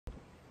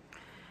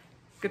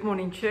Good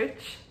morning,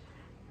 church.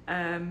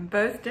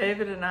 Both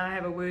David and I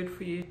have a word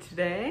for you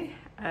today,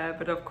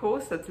 but of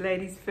course it's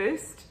ladies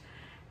first,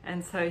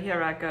 and so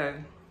here I go.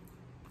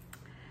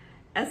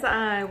 As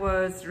I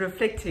was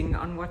reflecting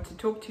on what to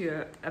talk to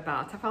you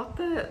about, I felt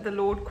the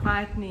Lord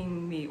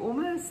quietening me,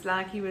 almost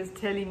like he was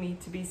telling me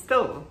to be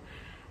still.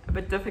 A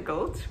bit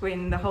difficult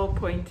when the whole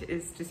point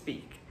is to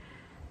speak.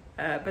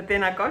 But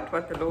then I got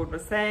what the Lord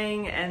was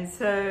saying, and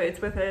so it's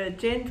with a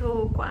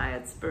gentle,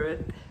 quiet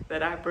spirit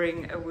that I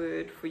bring a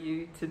word for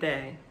you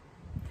today.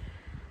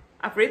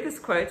 I've read this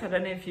quote, I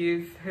don't know if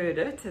you've heard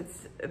it.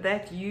 It's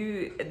that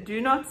you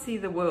do not see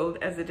the world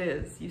as it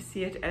is, you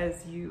see it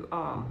as you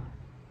are.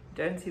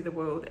 Don't see the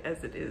world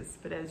as it is,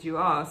 but as you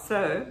are.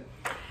 So,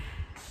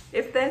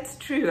 if that's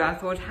true, I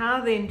thought,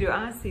 how then do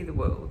I see the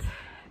world?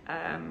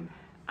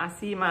 I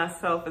see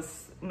myself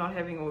as not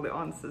having all the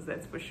answers,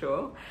 that's for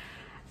sure.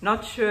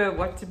 Not sure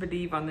what to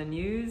believe on the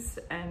news,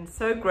 and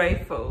so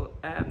grateful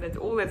that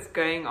all that's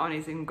going on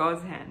is in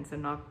God's hands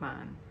and not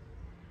mine.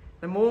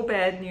 The more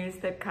bad news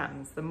that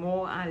comes, the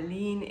more I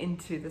lean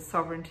into the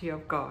sovereignty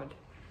of God,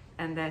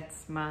 and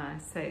that's my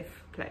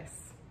safe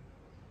place.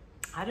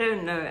 I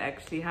don't know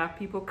actually how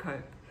people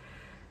cope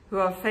who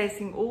are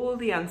facing all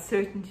the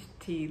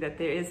uncertainty that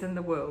there is in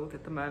the world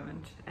at the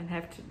moment and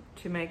have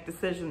to make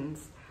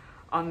decisions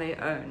on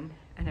their own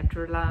and have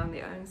to rely on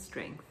their own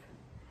strength.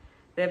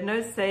 They have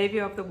no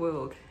savior of the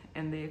world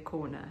in their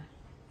corner,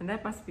 and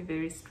that must be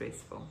very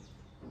stressful.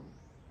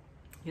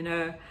 You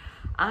know,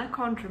 I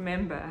can't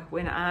remember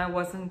when I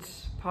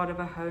wasn't part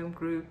of a home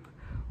group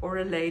or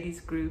a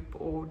ladies group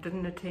or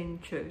didn't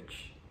attend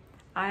church.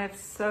 I have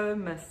so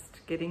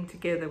missed getting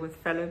together with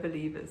fellow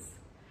believers.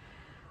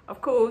 Of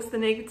course, the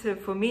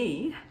negative for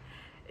me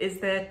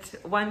is that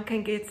one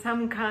can get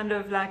some kind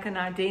of like an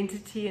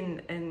identity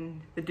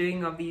in the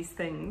doing of these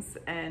things,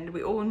 and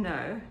we all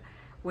know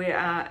where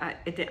our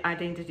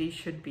identity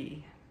should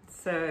be.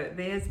 So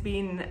there has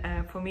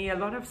been, for me, a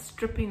lot of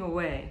stripping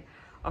away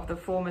of the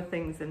former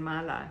things in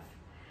my life.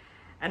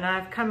 And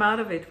I've come out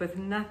of it with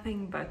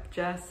nothing but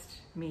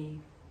just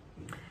me.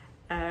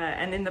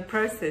 And in the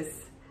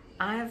process,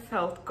 I have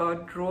felt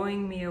God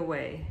drawing me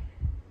away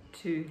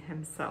to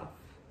himself.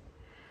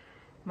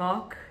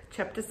 Mark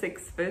chapter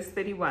 6, verse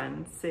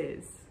 31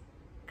 says,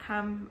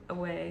 "Come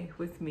away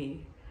with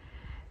me.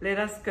 Let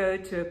us go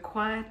to a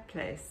quiet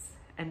place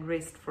and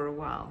rest for a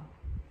while."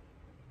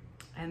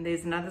 And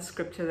there's another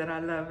scripture that I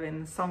love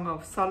in Song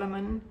of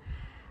Solomon.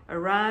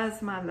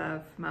 "Arise, my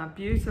love, my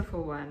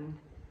beautiful one,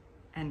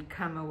 and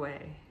come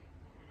away."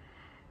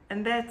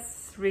 And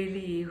that's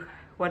really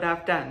what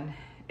I've done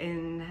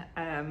in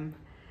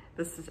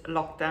this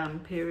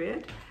lockdown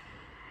period.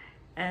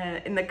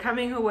 In the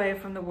coming away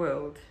from the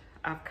world,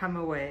 I've come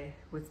away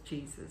with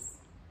Jesus.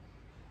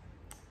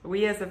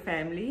 We as a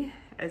family,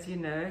 as you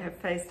know, have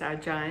faced our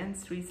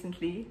giants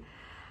recently.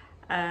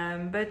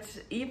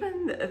 But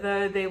even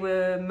though there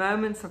were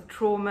moments of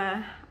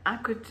trauma, I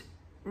could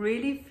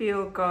really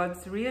feel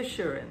God's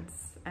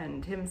reassurance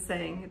and him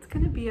saying, it's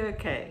going to be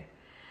okay.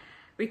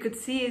 We could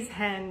see his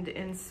hand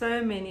in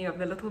so many of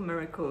the little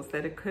miracles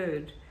that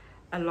occurred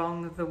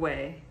along the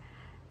way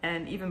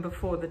and even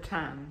before the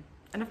time.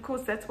 And of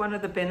course, that's one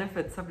of the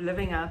benefits of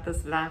living out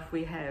this life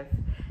we have,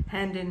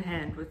 hand in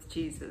hand with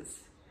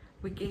Jesus.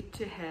 We get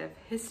to have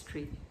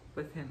history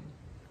with him.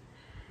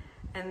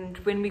 And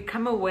when we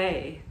come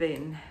away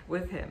then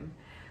with him,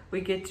 we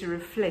get to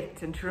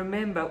reflect and to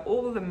remember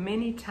all the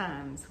many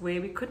times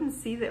where we couldn't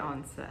see the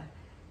answer,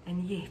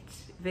 and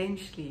yet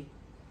eventually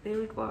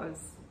there it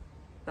was.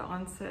 The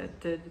answer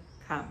did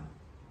come.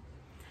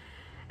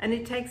 And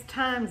it takes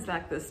times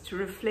like this to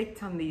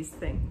reflect on these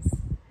things.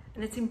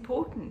 And it's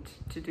important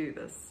to do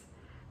this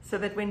so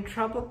that when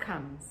trouble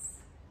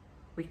comes,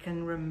 we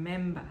can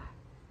remember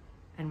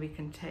and we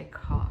can take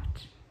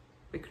heart.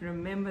 We can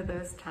remember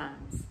those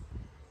times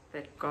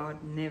that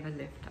God never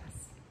left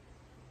us.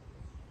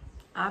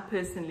 I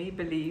personally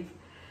believe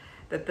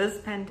that this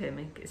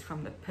pandemic is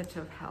from the pit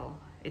of hell.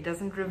 It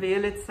doesn't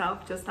reveal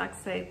itself just like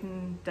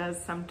Satan does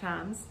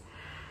sometimes.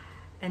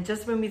 And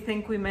just when we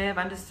think we may have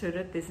understood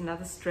it, there's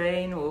another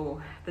strain,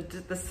 or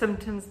the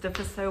symptoms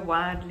differ so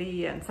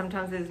widely, and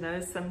sometimes there's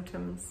no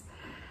symptoms.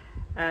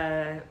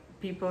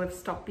 People have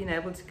stopped being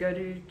able to go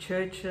to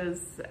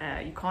churches.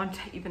 You can't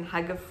even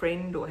hug a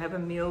friend or have a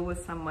meal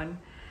with someone.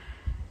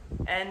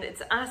 And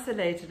it's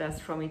isolated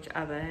us from each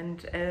other,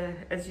 and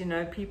as you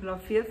know, people are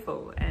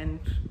fearful and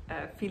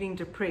feeling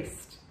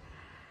depressed.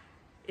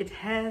 It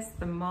has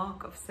the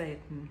mark of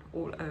Satan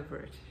all over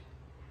it.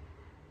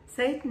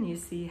 Satan, you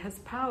see, has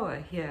power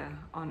here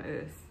on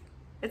earth.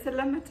 It's a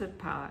limited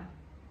power,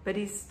 but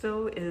he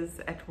still is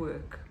at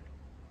work.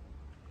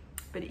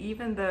 But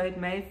even though it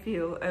may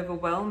feel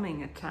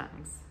overwhelming at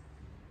times,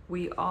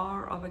 we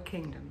are of a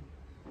kingdom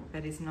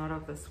that is not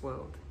of this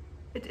world.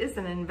 It is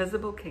an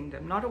invisible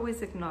kingdom, not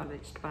always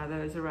acknowledged by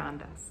those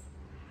around us.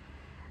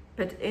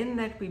 But in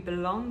that we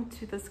belong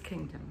to this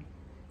kingdom,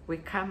 we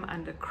come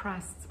under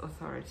Christ's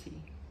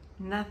authority.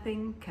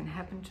 Nothing can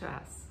happen to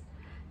us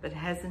that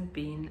hasn't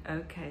been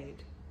okayed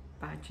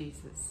by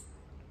Jesus.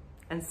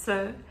 And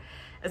so,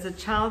 As a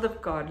child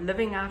of God,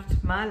 living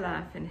out my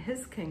life in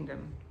His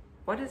kingdom,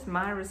 what is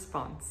my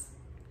response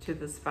to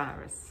this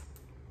virus?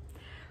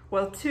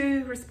 Well,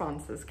 two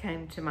responses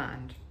came to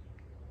mind.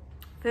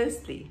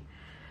 Firstly,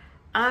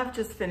 I've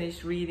just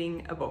finished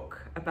reading a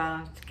book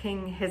about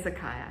King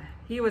Hezekiah.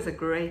 He was a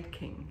great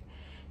king.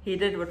 He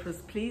did what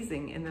was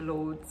pleasing in the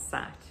Lord's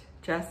sight,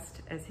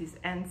 just as his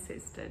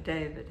ancestor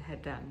David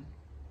had done.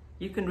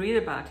 You can read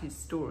about his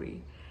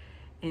story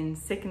in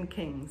 2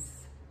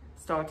 Kings,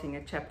 starting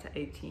at chapter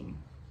 18.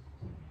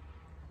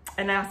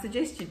 And I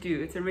suggest you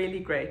do. It's a really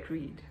great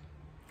read.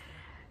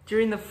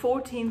 During the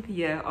 14th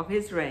year of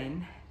his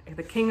reign,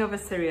 the king of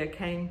Assyria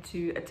came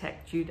to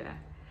attack Judah.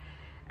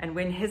 And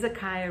when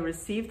Hezekiah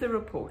received the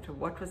report of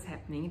what was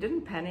happening, he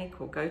didn't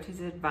panic or go to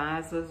his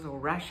advisors or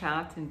rush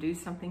out and do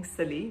something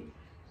silly.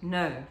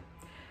 No.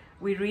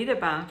 We read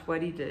about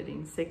what he did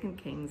in 2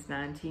 Kings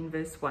 19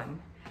 verse 1.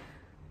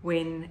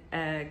 When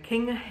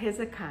King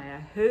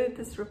Hezekiah heard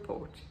this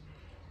report,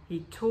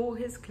 he tore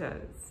his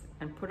clothes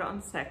and put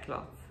on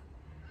sackcloth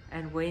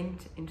and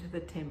went into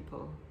the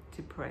temple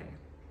to pray.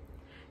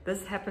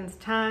 This happens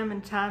time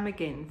and time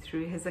again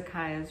through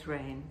Hezekiah's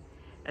reign.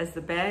 As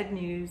the bad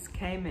news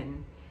came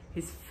in,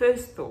 his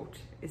first thought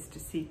is to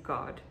seek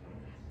God.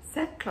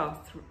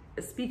 Sackcloth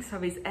speaks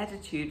of his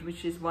attitude,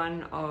 which is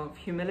one of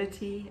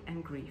humility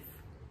and grief.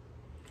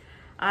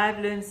 I've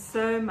learned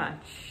so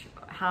much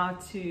how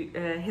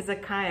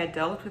Hezekiah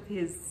dealt with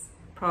his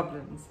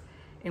problems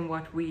in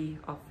what we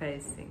are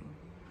facing.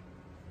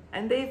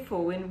 And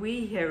therefore, when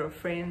we hear of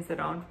friends that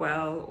aren't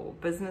well, or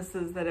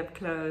businesses that have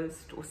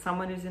closed, or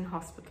someone who's in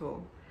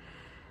hospital,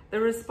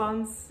 the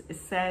response is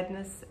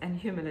sadness and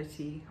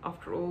humility.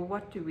 After all,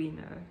 what do we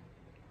know?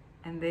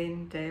 And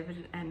then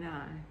David and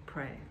I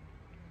pray.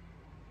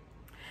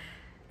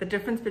 The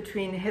difference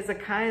between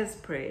Hezekiah's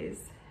prayers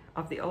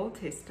of the Old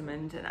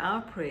Testament and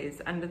our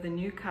prayers under the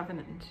New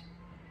Covenant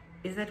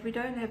is that we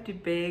don't have to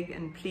beg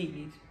and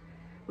plead.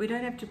 We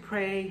don't have to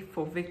pray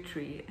for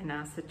victory in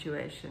our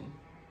situation.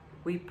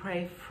 We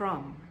pray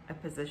from a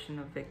position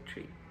of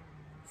victory.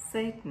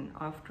 Satan,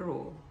 after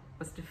all,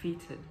 was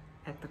defeated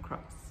at the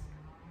cross.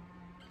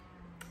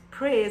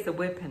 Prayer is a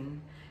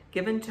weapon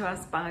given to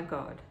us by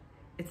God.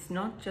 It's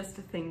not just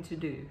a thing to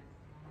do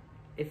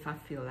if I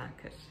feel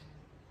like it.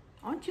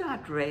 Aren't you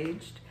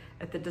outraged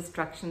at the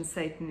destruction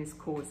Satan is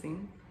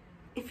causing?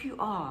 If you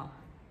are,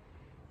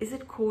 is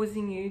it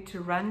causing you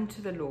to run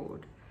to the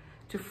Lord,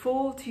 to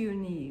fall to your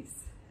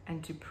knees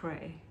and to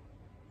pray?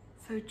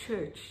 So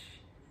church,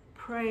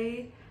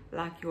 pray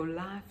like your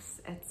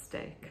life's at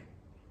stake,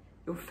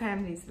 your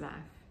family's life,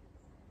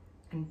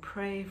 and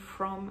pray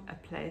from a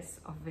place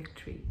of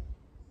victory.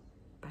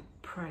 But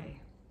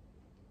pray.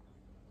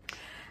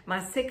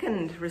 My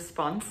second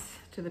response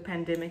to the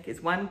pandemic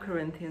is 1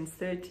 Corinthians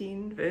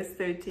 13, verse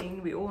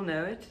 13. We all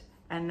know it.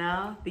 And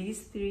now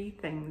these three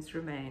things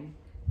remain: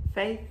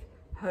 faith,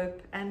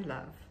 hope, and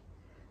love.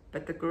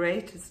 But the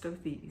greatest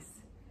of these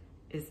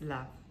is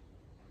love.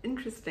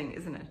 Interesting,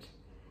 isn't it?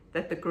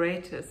 That the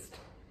greatest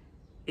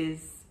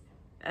is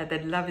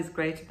that love is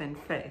greater than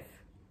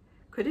faith.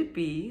 Could it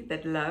be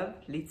that love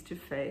leads to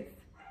faith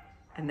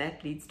and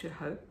that leads to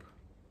hope?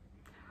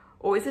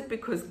 Or is it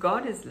because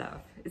God is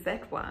love? Is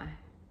that why?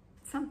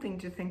 Something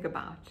to think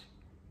about.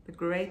 The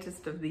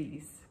greatest of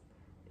these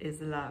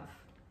is love.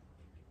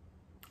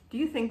 Do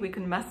you think we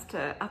can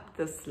muster up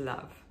this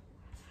love?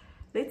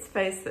 Let's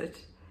face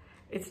it,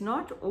 it's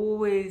not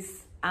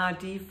always our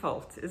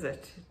default, is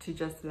it, to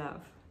just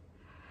love?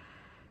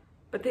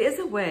 But there is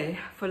a way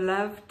for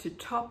love to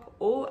top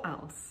all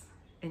else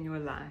in your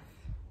life.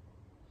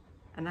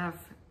 And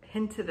I've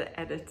hinted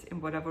at it in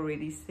what I've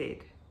already said.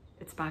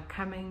 It's by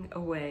coming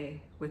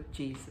away with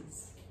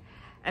Jesus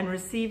and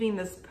receiving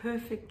this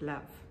perfect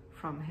love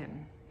from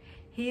Him.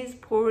 He is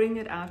pouring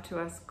it out to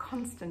us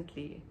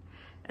constantly.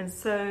 And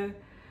so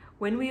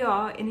when we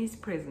are in His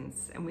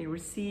presence and we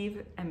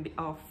receive and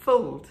are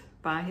filled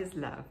by His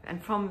love,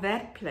 and from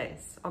that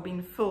place of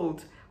being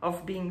filled,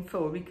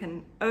 we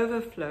can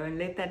overflow and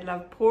let that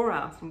love pour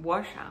out and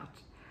wash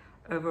out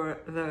over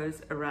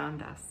those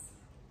around us.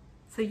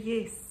 So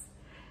yes,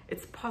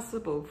 it's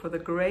possible for the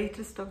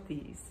greatest of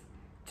these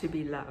to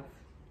be love.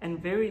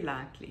 And very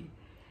likely,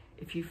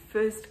 if you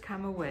first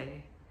come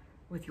away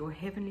with your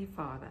Heavenly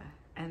Father,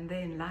 and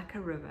then like a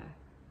river,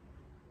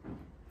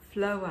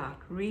 flow out,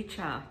 reach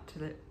out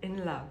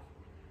in love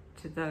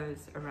to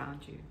those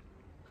around you.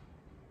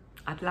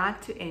 I'd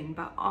like to end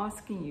by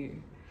asking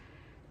you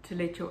to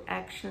let your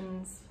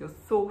actions, your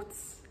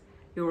thoughts,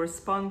 your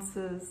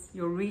responses,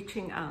 your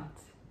reaching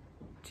out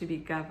to be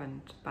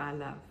governed by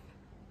love.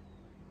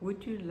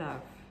 Would you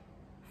love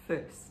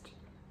first?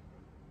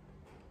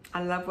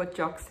 I love what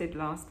Jock said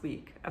last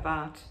week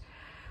about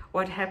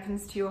what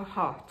happens to your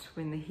heart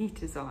when the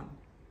heat is on.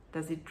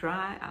 Does it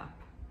dry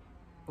up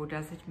or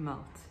does it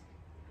melt?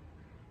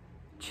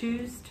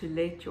 Choose to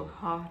let your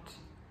heart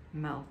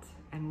melt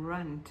and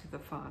run to the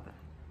Father.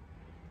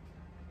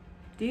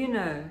 Do you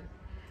know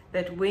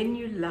that when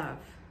you love,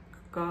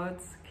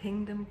 God's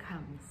kingdom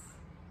comes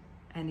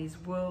and His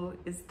will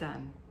is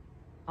done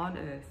on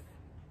earth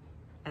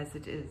as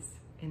it is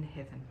in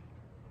heaven.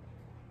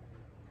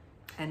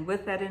 And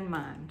with that in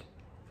mind,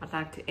 I'd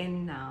like to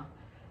end now,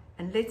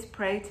 and let's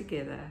pray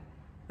together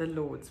the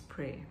Lord's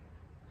Prayer.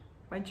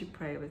 Won't you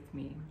pray with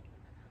me?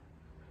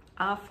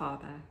 Our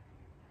Father,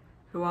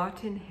 who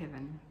art in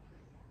heaven,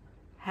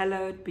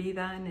 hallowed be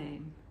thy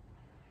name.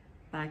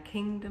 Thy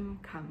kingdom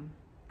come,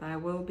 thy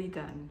will be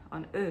done,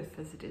 on earth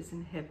as it is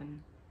in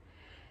heaven.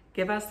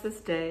 Give us this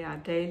day our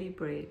daily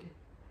bread,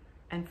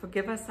 and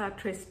forgive us our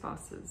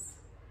trespasses,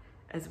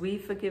 as we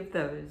forgive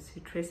those who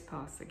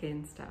trespass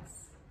against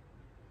us.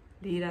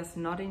 Lead us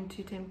not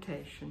into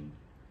temptation,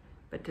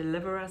 but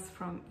deliver us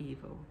from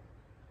evil.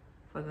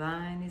 For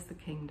thine is the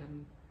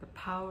kingdom, the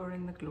power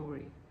and the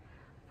glory,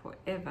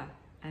 forever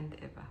and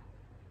ever.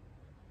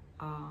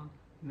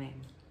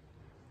 Amen.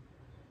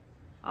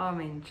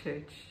 Amen,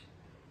 church.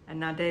 And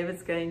now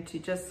David's going to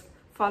just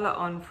follow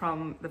on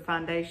from the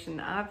foundation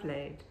I've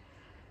laid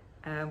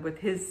with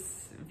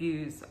his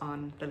views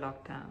on the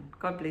lockdown.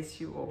 God bless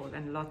you all,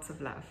 and lots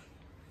of love.